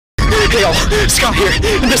Hey all, Scott here,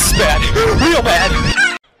 and this is bad. Real bad.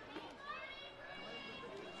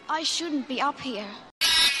 I shouldn't be up here.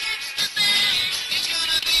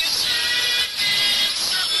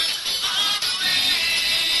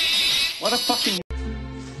 What a fucking...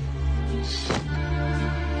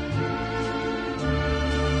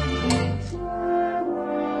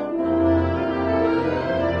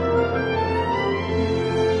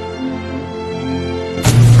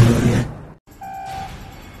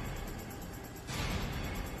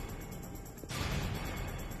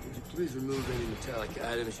 Please remove any metallic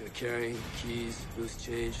items you're carrying, keys, loose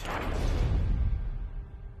change.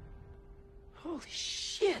 Holy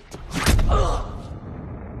shit! Ugh.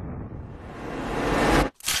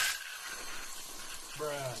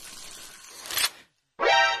 Bruh.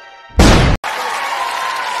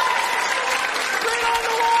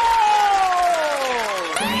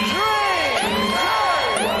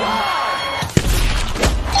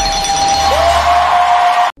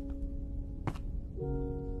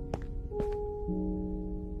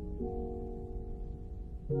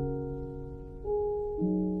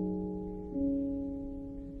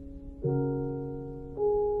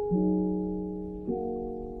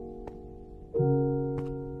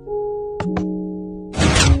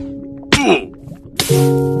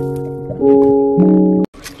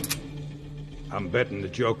 I'm betting the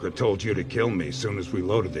Joker told you to kill me as soon as we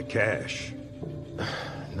loaded the cash.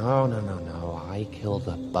 No. I killed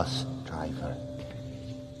the bus driver.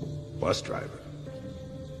 Bus driver?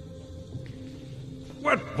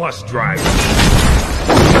 What bus driver?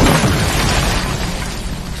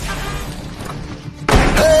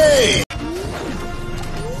 Hey!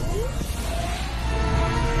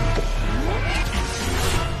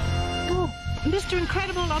 Oh, Mr.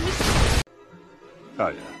 Incredible, or Mr. Oh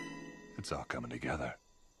yeah, it's all coming together.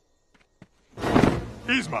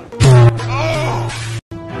 He's mine. Oh!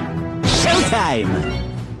 Showtime!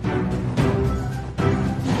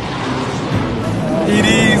 It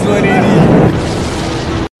is what it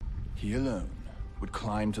is. He alone would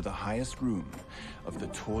climb to the highest room of the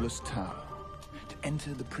tallest tower, to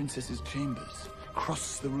enter the princess's chambers,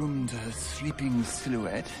 cross the room to her sleeping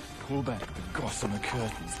silhouette, pull back the gossamer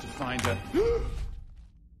curtains to find her.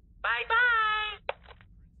 Bye-bye!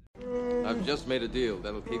 I've just made a deal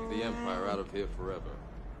that'll keep the Empire out of here forever.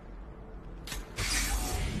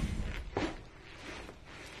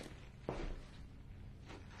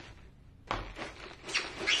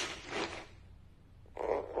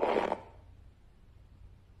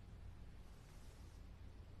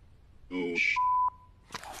 Oh,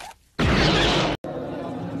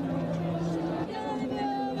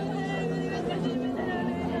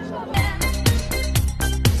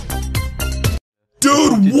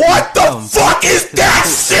 Dude, what the fuck is that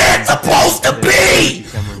shit supposed to be?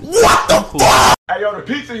 What the fuck? Hey yo, the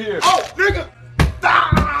pizza here. Oh, nigga!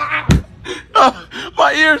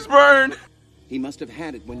 My ears burn! He must have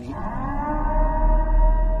had it when he...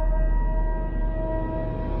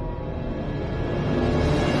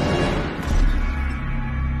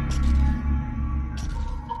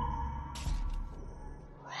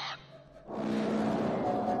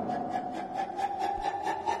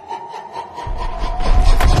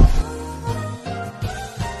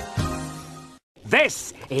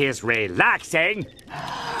 This is relaxing.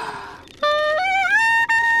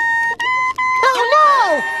 Oh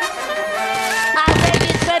no! I beg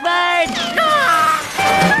you, Squidward!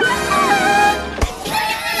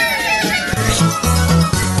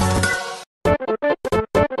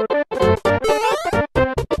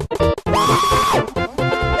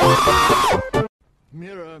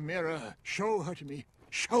 Mirror, mirror, show her to me.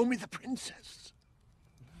 Show me the princess.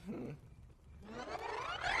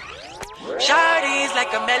 Shawty's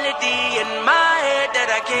like a melody in my head that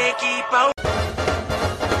I can't keep out.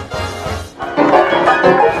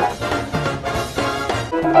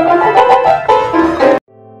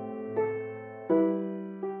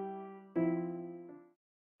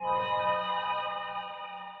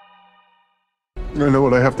 I know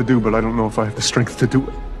what I have to do, but I don't know if I have the strength to do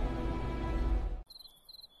it.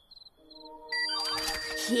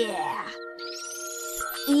 Yeah.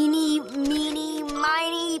 Eeny, meeny,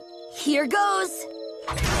 miny, here goes.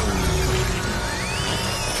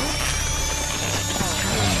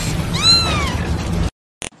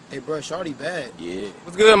 Hey, bro, Shawty bad. Yeah.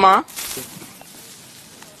 What's good, ma?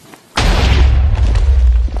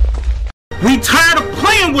 We tired of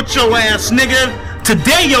playing with your ass, nigga.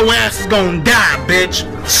 Today your ass is gonna die, bitch.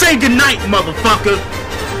 Say goodnight, motherfucker.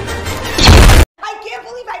 I can't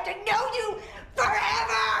believe I have to know you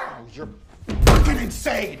forever! Oh, you're fucking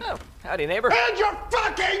insane. Oh, howdy, neighbor. And you're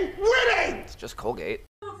fucking winning! It's just Colgate.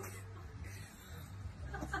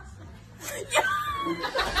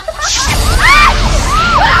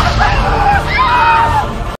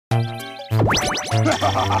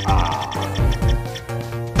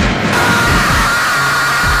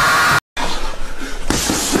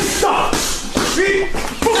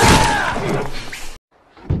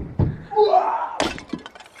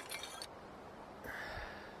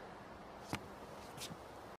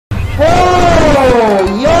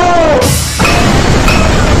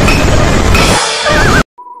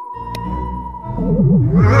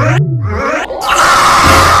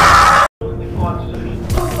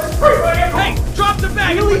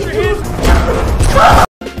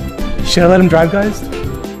 Should I let him drive, guys?